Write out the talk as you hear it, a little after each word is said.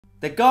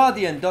The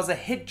Guardian does a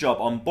hit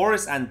job on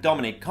Boris and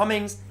Dominic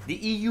Cummings, the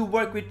EU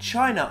work with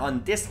China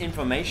on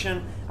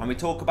disinformation, and we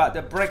talk about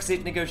the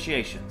Brexit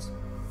negotiations.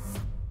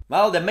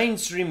 Well, the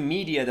mainstream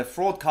media, the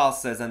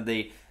broadcasters and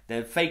the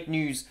fake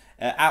news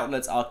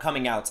outlets are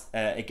coming out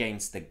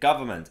against the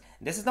government.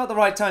 This is not the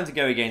right time to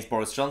go against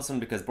Boris Johnson,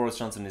 because Boris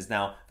Johnson is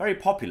now very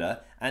popular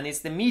and it's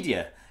the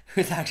media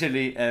who's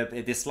actually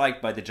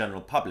disliked by the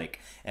general public.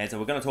 So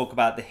we're going to talk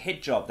about the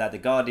hit job that the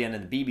Guardian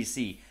and the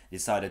BBC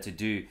decided to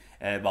do.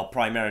 Well,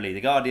 primarily the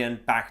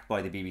Guardian, backed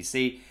by the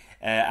BBC,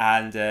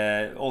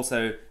 and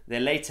also the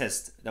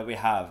latest that we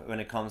have when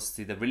it comes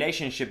to the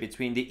relationship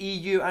between the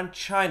EU and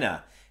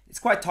China. It's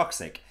quite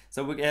toxic.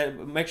 So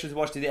make sure to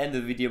watch to the end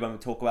of the video when we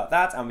talk about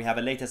that, and we have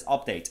a latest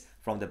update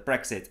from the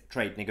Brexit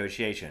trade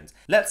negotiations.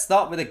 Let's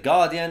start with the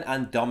Guardian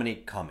and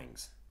Dominic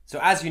Cummings. So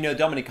as you know,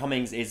 Dominic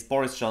Cummings is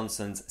Boris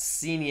Johnson's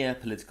senior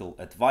political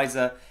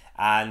advisor,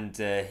 and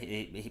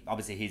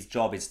obviously his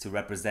job is to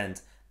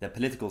represent the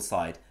political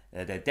side,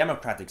 the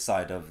democratic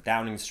side of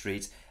Downing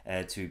Street,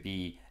 to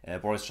be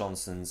Boris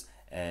Johnson's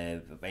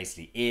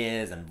basically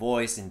ears and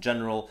voice in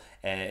general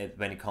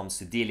when it comes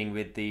to dealing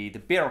with the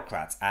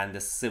bureaucrats and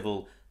the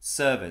civil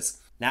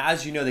service. Now,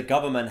 as you know, the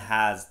government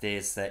has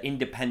this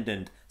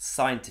independent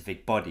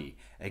scientific body,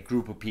 a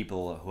group of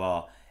people who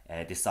are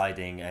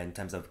deciding in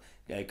terms of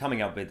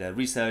coming up with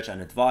research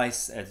and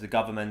advice to the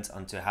government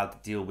onto how to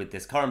deal with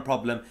this current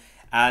problem.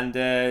 And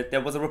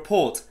there was a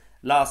report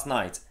last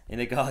night in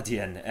the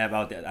Guardian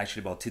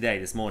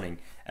this morning,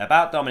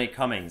 about Dominic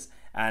Cummings,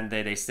 and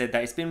they said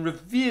that it's been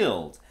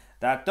revealed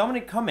that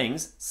Dominic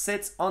Cummings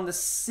sits on the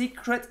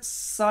secret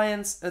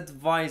science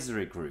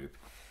advisory group.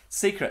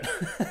 Secret.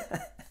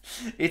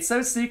 It's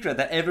so secret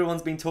that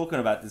everyone's been talking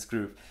about this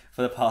group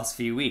for the past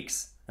few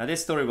weeks. Now,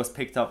 this story was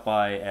picked up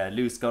by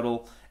Lewis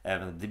Goddell,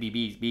 the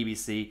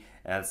BBC,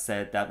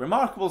 said that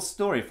remarkable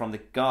story from the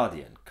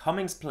Guardian.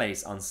 Cummings'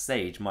 place on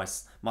stage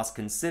must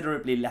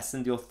considerably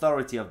lessen the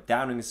authority of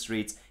Downing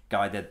Street,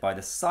 guided by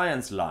the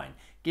science line,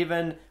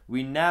 given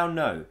we now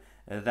know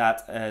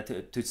that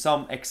to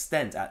some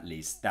extent at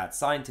least that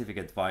scientific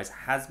advice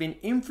has been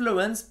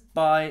influenced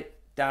by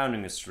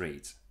Downing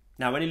Street.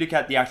 Now, when you look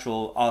at the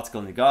actual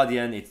article in the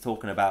Guardian, it's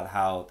talking about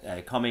how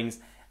Cummings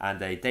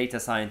and a data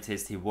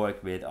scientist he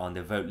worked with on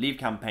the Vote Leave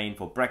campaign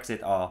for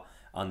Brexit are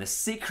on the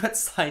secret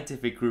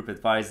scientific group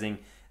advising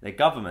the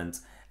government.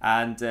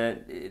 And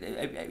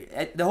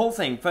the whole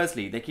thing,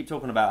 firstly, they keep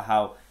talking about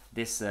how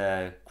this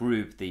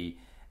group, the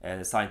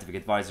scientific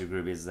advisory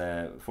group is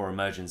for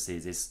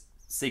emergencies, is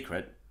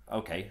secret.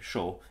 Okay,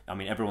 sure. I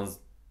mean, everyone's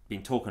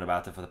been talking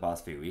about it for the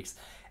past few weeks.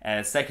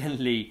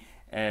 Secondly,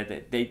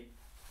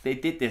 they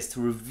did this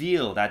to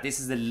reveal that this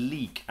is a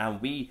leak,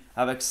 and we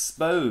have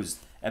exposed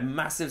a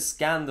massive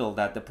scandal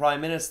that the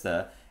Prime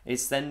Minister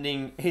is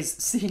sending his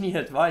senior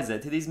advisor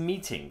to these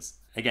meetings.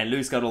 Again,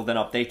 Lewis Goddell then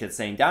updated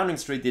saying Downing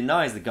Street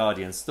denies the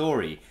Guardian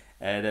story.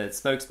 The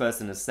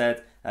spokesperson has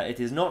said it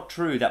is not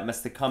true that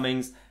Mr.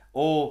 Cummings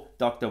or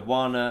Dr.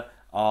 Warner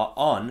are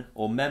on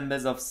or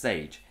members of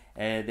SAGE.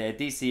 The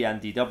DC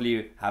and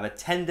DW have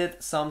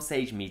attended some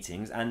SAGE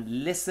meetings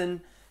and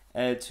listened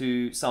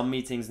to some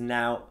meetings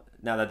now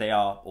that they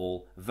are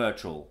all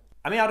virtual.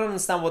 I mean, I don't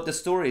understand what the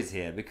story is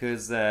here,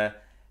 because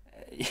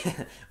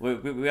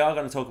we are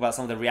going to talk about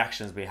some of the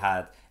reactions we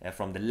had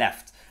from the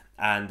left,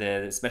 and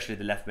especially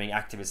the left-wing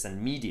activists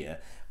and media.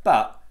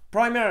 But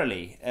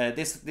primarily,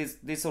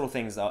 these sort of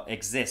things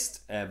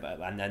exist,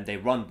 and then they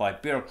run by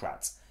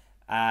bureaucrats.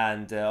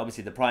 And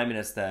obviously, the Prime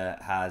Minister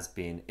has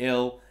been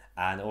ill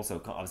and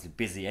also obviously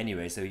busy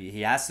anyway, so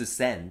he has to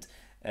send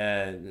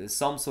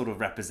some sort of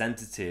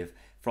representative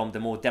from the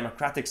more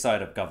democratic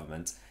side of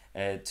government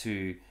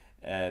to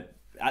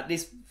at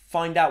least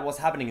find out what's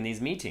happening in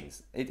these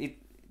meetings.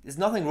 There's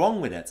nothing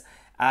wrong with it,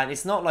 and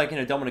it's not like,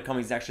 Dominic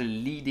Cummings is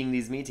actually leading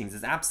these meetings.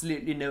 There's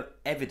absolutely no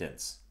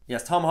evidence.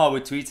 Yes, Tom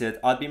Harwood tweeted,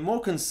 "I'd be more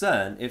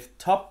concerned if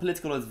top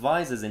political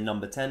advisors in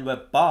number 10 were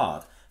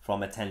barred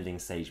from attending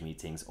SAGE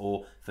meetings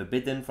or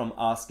forbidden from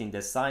asking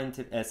their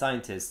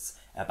scientists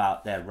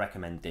about their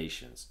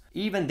recommendations."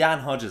 Even Dan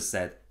Hodges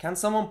said, "Can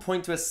someone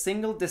point to a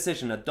single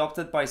decision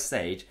adopted by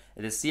SAGE,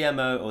 the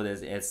CMO or the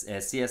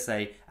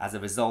CSA, as a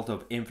result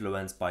of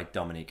influence by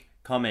Dominic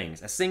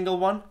Cummings? A single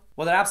one?"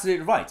 Well, they're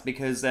absolutely right,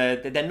 because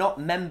they're not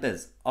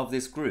members of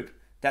this group.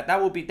 That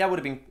would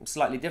have been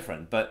slightly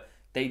different, but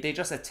they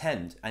just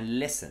attend and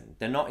listen.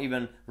 They're not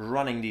even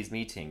running these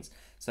meetings.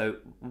 So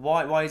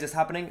why is this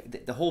happening?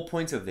 The whole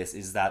point of this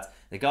is that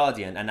the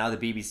Guardian and now the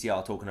BBC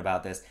are talking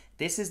about this.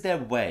 This is their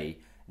way,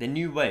 the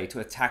new way to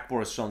attack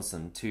Boris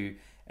Johnson, to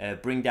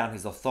bring down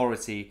his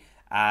authority.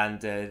 And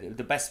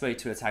the best way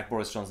to attack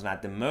Boris Johnson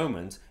at the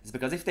moment is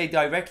because if they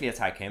directly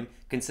attack him,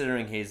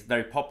 considering he's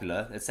very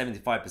popular, at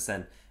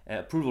 75%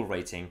 approval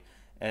rating,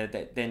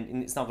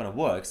 then it's not going to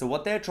work. So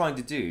what they're trying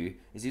to do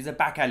is use a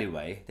back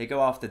alleyway. They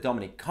go after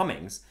Dominic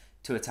Cummings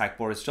to attack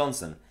Boris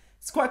Johnson.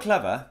 It's quite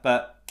clever,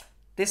 but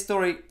this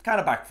story kind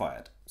of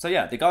backfired. So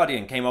yeah, The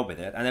Guardian came up with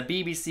it, and the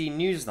BBC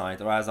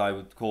Newsnight, or as I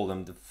would call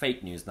them, the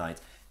fake Newsnight,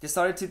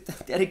 decided to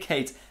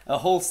dedicate a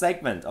whole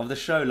segment of the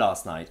show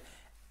last night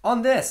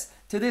on this,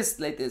 to this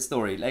latest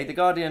story, like the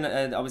Guardian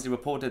obviously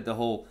reported the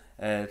whole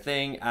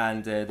thing,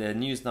 and the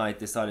Newsnight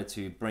decided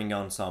to bring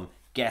on some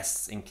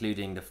guests,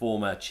 including the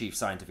former chief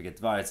scientific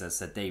advisor,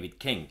 Sir David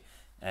King,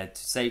 to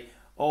say,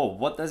 oh,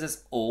 what does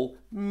this all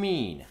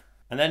mean?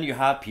 And then you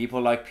have people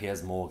like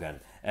Piers Morgan.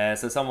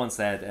 So someone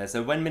said,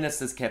 so when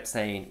ministers kept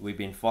saying we've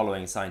been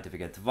following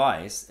scientific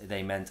advice,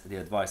 they meant the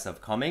advice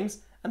of Cummings.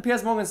 And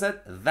Piers Morgan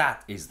said,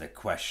 that is the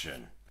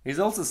question. He's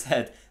also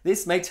said,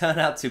 this may turn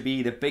out to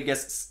be the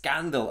biggest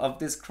scandal of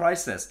this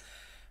crisis.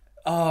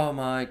 Oh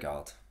my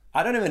God.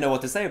 I don't even know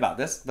what to say about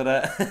this,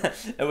 but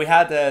we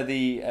had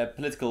the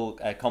political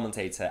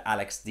commentator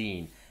Alex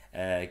Dean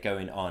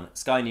going on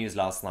Sky News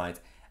last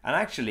night and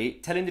actually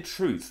telling the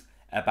truth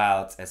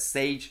about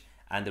Sage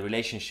and the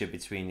relationship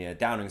between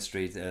Downing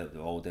Street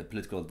or the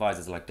political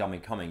advisors like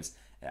Dominic Cummings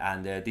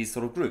and these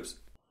sort of groups.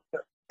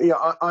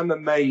 Yeah, I'm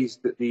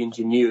amazed at the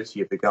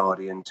ingenuity of The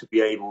Guardian to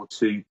be able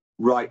to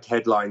write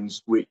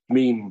headlines which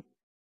mean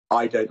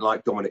I don't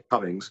like Dominic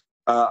Cummings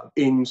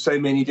in so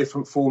many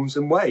different forms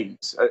and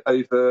ways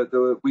over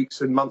the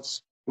weeks and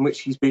months in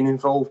which he's been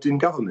involved in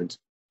government.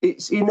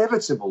 It's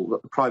inevitable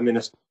that the Prime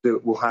Minister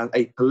will have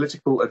a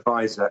political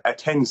advisor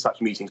attend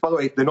such meetings. By the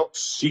way, they're not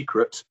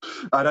secret.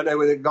 I don't know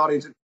whether The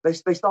Guardian,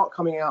 they start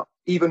coming out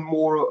even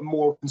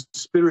more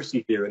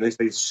conspiracy theory, and they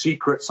say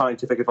secret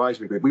scientific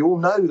advisory group. We all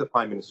know the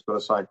Prime Minister's got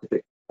a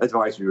scientific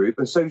advisory group,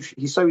 and so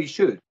he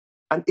should.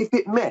 And if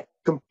it met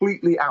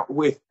completely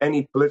outwith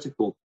any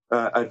political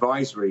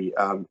advisory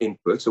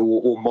input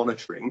or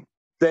monitoring,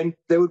 then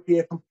there would be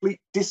a complete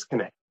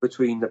disconnect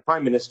between the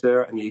Prime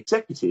Minister and the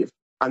executive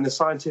and the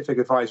scientific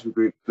advisory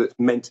group that's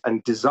meant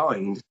and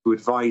designed to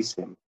advise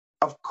him.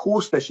 Of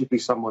course, there should be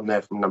someone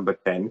there from Number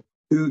 10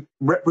 who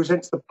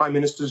represents the Prime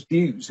Minister's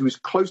views, who is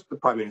close to the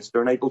Prime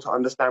Minister and able to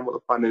understand what the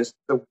Prime Minister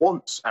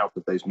wants out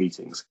of those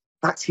meetings.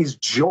 That's his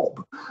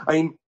job. I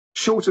mean,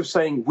 short of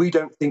saying we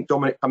don't think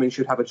Dominic Cummings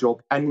should have a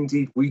job, and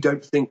indeed we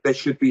don't think there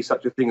should be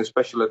such a thing as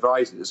special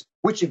advisors,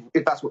 which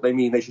if that's what they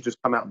mean, they should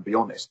just come out and be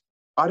honest.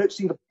 I don't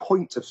see the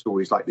point of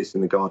stories like this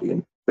in The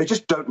Guardian. They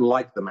just don't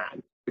like the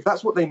man. If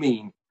that's what they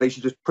mean, they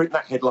should just print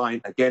that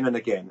headline again and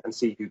again and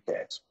see who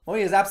cares. Well,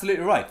 he is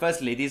absolutely right.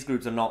 Firstly, these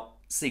groups are not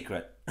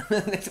secret.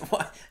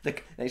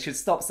 They should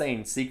stop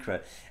saying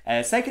secret.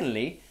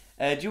 Secondly,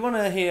 do you want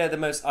to hear the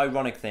most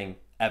ironic thing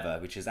ever,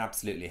 which is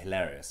absolutely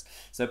hilarious?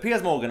 So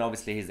Piers Morgan,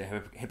 obviously, he's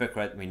a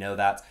hypocrite. We know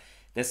that.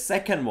 The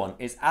second one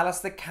is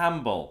Alastair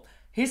Campbell.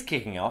 He's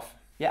kicking off.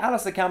 Yeah,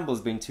 Alastair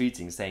Campbell's been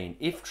tweeting saying,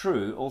 if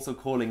true, also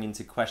calling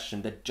into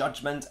question the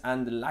judgment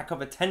and the lack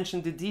of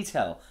attention to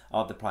detail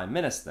of the Prime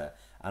Minister,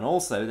 and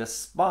also the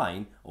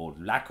spine, or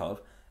lack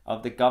of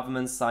the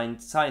government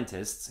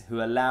scientists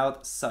who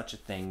allowed such a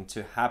thing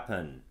to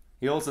happen.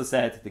 He also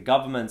said the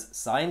government's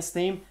science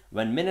team,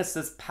 when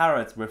ministers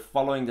parrot we're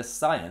following the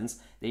science,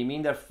 they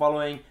mean they're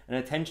following an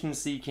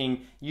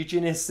attention-seeking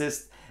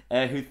eugenicist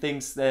who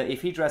thinks that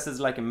if he dresses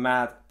like a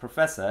mad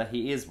professor,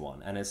 he is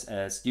one, and is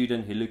a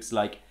student who looks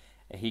like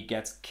he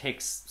gets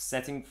kicks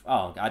setting...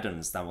 Oh, I don't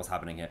understand what's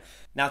happening here.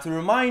 Now, to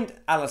remind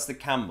Alastair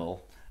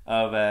Campbell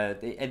of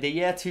the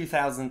year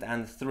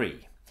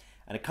 2003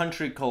 and a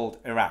country called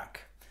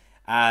Iraq,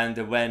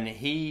 and when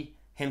he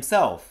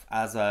himself,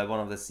 as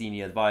one of the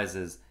senior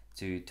advisors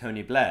to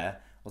Tony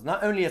Blair, was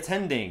not only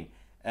attending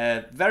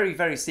very,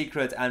 very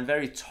secret and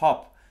very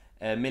top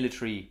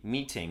military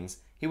meetings,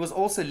 he was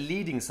also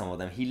leading some of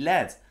them. He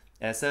led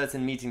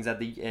certain meetings at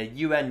the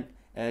UN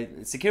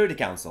Security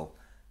Council.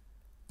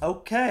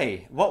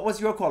 Okay, what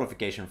was your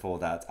qualification for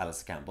that,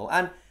 Alastair Campbell?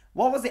 And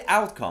what was the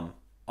outcome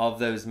of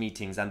those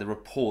meetings and the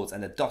reports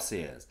and the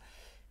dossiers?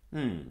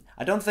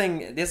 I don't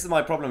think... This is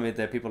my problem with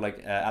people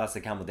like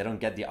Alastair Campbell. They don't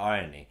get the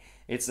irony.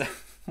 It's...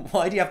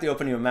 Why do you have to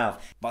open your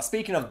mouth? But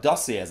speaking of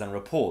dossiers and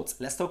reports,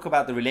 let's talk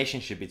about the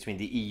relationship between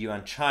the EU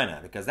and China,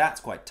 because that's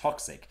quite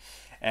toxic.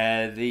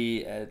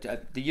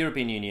 The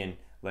European Union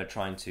were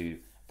trying to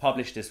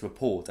publish this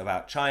report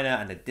about China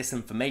and the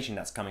disinformation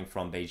that's coming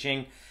from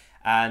Beijing,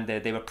 and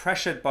they were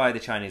pressured by the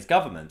Chinese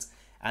government,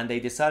 and they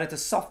decided to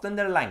soften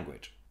their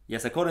language.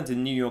 Yes, according to the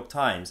New York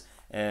Times,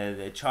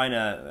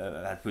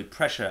 China had put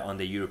pressure on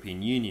the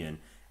European Union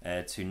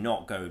to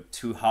not go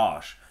too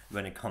harsh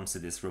when it comes to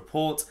this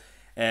report.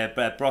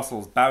 But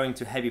Brussels, bowing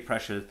to heavy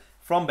pressure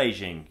from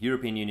Beijing,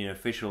 European Union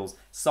officials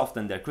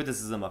softened their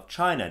criticism of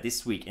China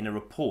this week in a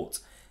report.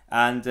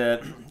 And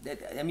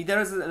I mean,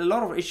 there is a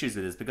lot of issues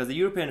with this, because the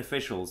European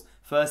officials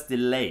first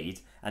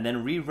delayed and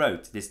then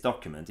rewrote this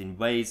document in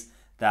ways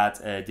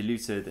that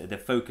diluted the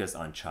focus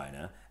on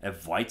China, a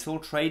vital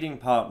trading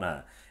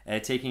partner,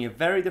 taking a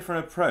very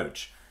different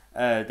approach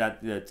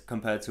that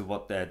compared to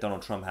what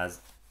Donald Trump has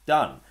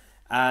done.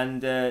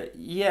 And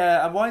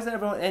yeah, why is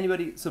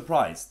anybody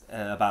surprised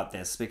about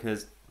this?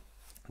 Because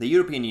the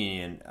European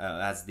Union,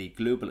 as the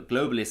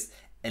globalist,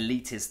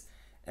 elitist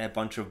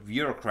bunch of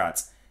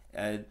bureaucrats,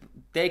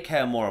 they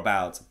care more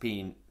about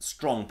being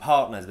strong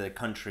partners with a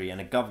country and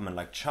a government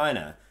like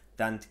China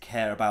than to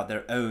care about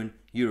their own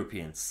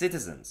European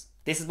citizens.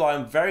 This is why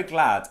I'm very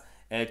glad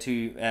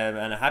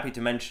and happy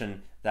to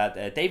mention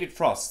that David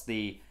Frost,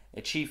 the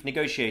chief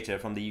negotiator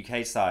from the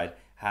UK side,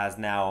 has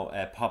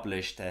now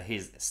published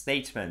his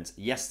statement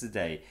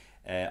yesterday,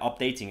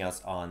 updating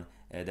us on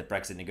the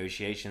Brexit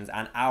negotiations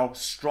and our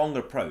strong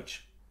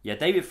approach. Yeah,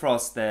 David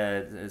Frost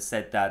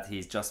said that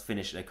he's just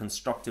finished a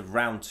constructive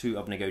round 2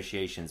 of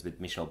negotiations with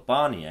Michel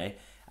Barnier,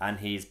 and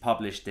he's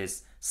published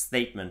this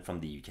statement from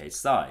the UK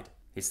side.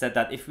 He said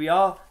that if we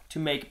are to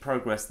make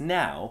progress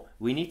now,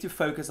 we need to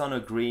focus on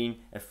agreeing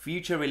a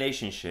future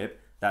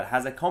relationship that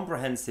has a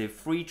comprehensive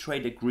free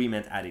trade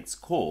agreement at its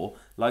core,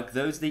 like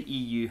those the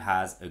EU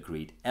has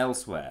agreed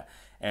elsewhere.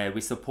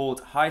 We support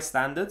high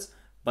standards,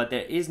 but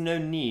there is no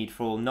need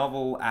for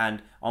novel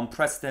and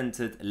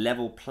unprecedented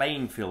level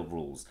playing field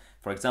rules.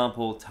 For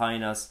example,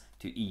 tying us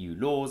to EU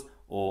laws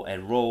or a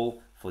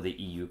role for the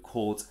EU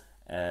court,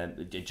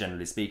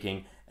 generally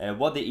speaking.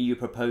 What the EU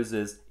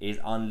proposes is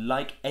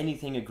unlike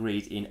anything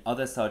agreed in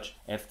other such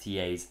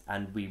FTAs,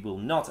 and we will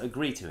not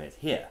agree to it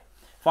here.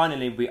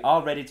 Finally, we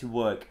are ready to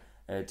work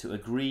to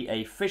agree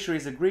a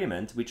fisheries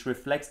agreement which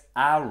reflects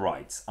our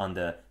rights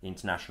under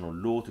international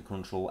law to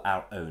control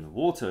our own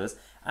waters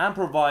and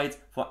provides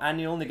for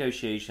annual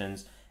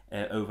negotiations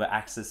over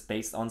access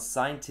based on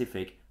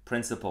scientific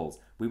principles.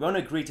 We won't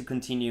agree to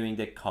continuing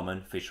the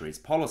common fisheries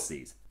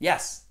policies.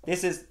 Yes,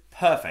 this is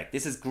perfect.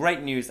 This is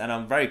great news, and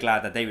I'm very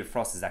glad that David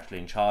Frost is actually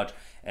in charge.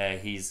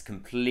 He's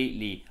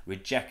completely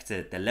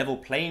rejected the level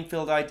playing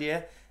field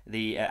idea,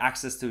 the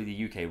access to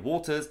the UK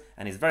waters,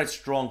 and is very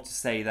strong to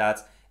say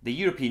that the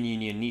European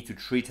Union need to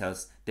treat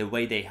us the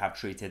way they have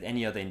treated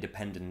any other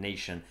independent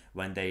nation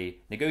when they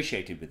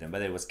negotiated with them,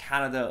 whether it was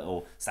Canada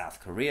or South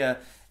Korea.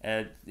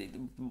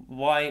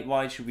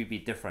 Why should we be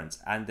different?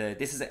 And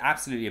this is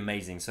absolutely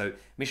amazing. So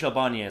Michel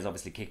Barnier is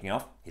obviously kicking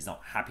off. He's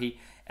not happy.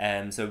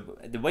 So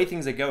the way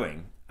things are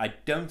going, I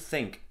don't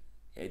think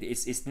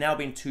it's now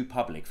been too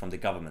public from the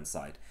government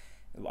side.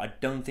 I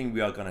don't think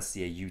we are going to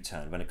see a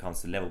U-turn when it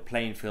comes to level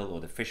playing field or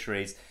the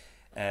fisheries,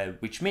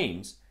 which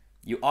means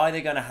you're either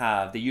going to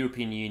have the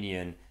European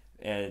Union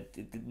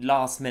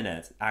last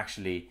minute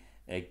actually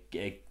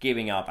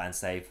giving up and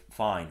say,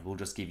 fine, we'll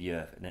just give you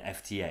an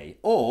FTA,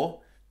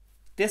 or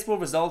this will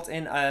result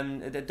in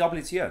the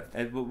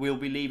WTO. We'll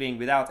be leaving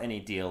without any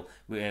deal,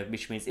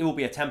 which means it will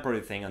be a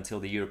temporary thing until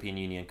the European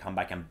Union come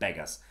back and beg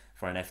us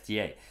for an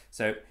FTA.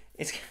 So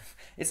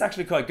it's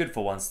actually quite good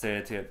for once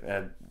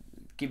to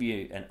give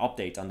you an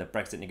update on the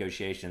Brexit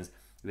negotiations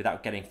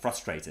without getting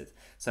frustrated.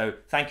 So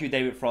thank you,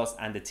 David Frost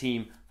and the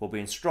team, for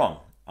being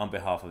strong on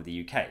behalf of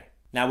the UK.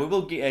 Now we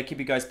will keep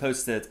you guys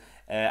posted,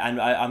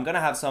 and I'm going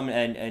to have some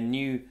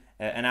new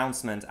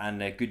announcement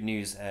and good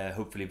news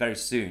hopefully very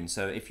soon.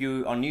 So if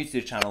you are new to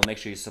the channel, make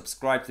sure you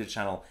subscribe to the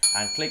channel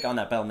and click on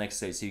that bell next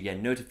to it so you get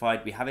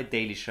notified. We have a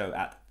daily show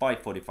at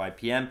 5:45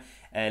 p.m.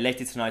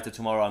 Later tonight or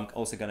tomorrow, I'm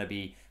also going to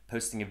be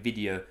posting a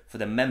video for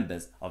the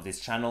members of this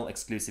channel,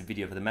 exclusive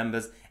video for the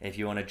members. If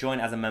you want to join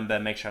as a member,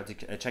 make sure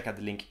to check out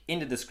the link in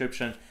the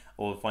description,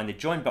 or find the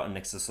join button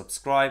next to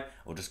subscribe,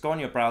 or just go on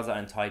your browser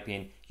and type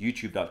in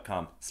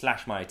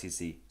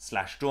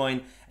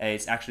youtube.com/myitc/join.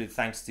 It's actually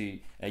thanks to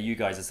you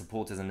guys, the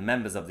supporters and the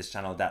members of this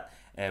channel, that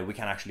we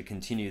can actually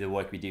continue the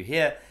work we do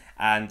here.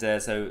 And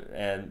so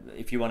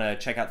if you want to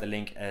check out the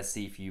link,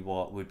 see if you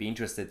would be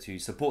interested to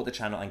support the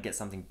channel and get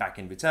something back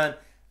in return,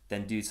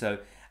 then do so.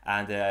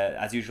 And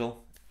as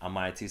usual, I'm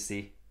Mahyar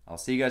Tousi. I'll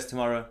see you guys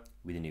tomorrow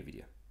with a new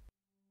video.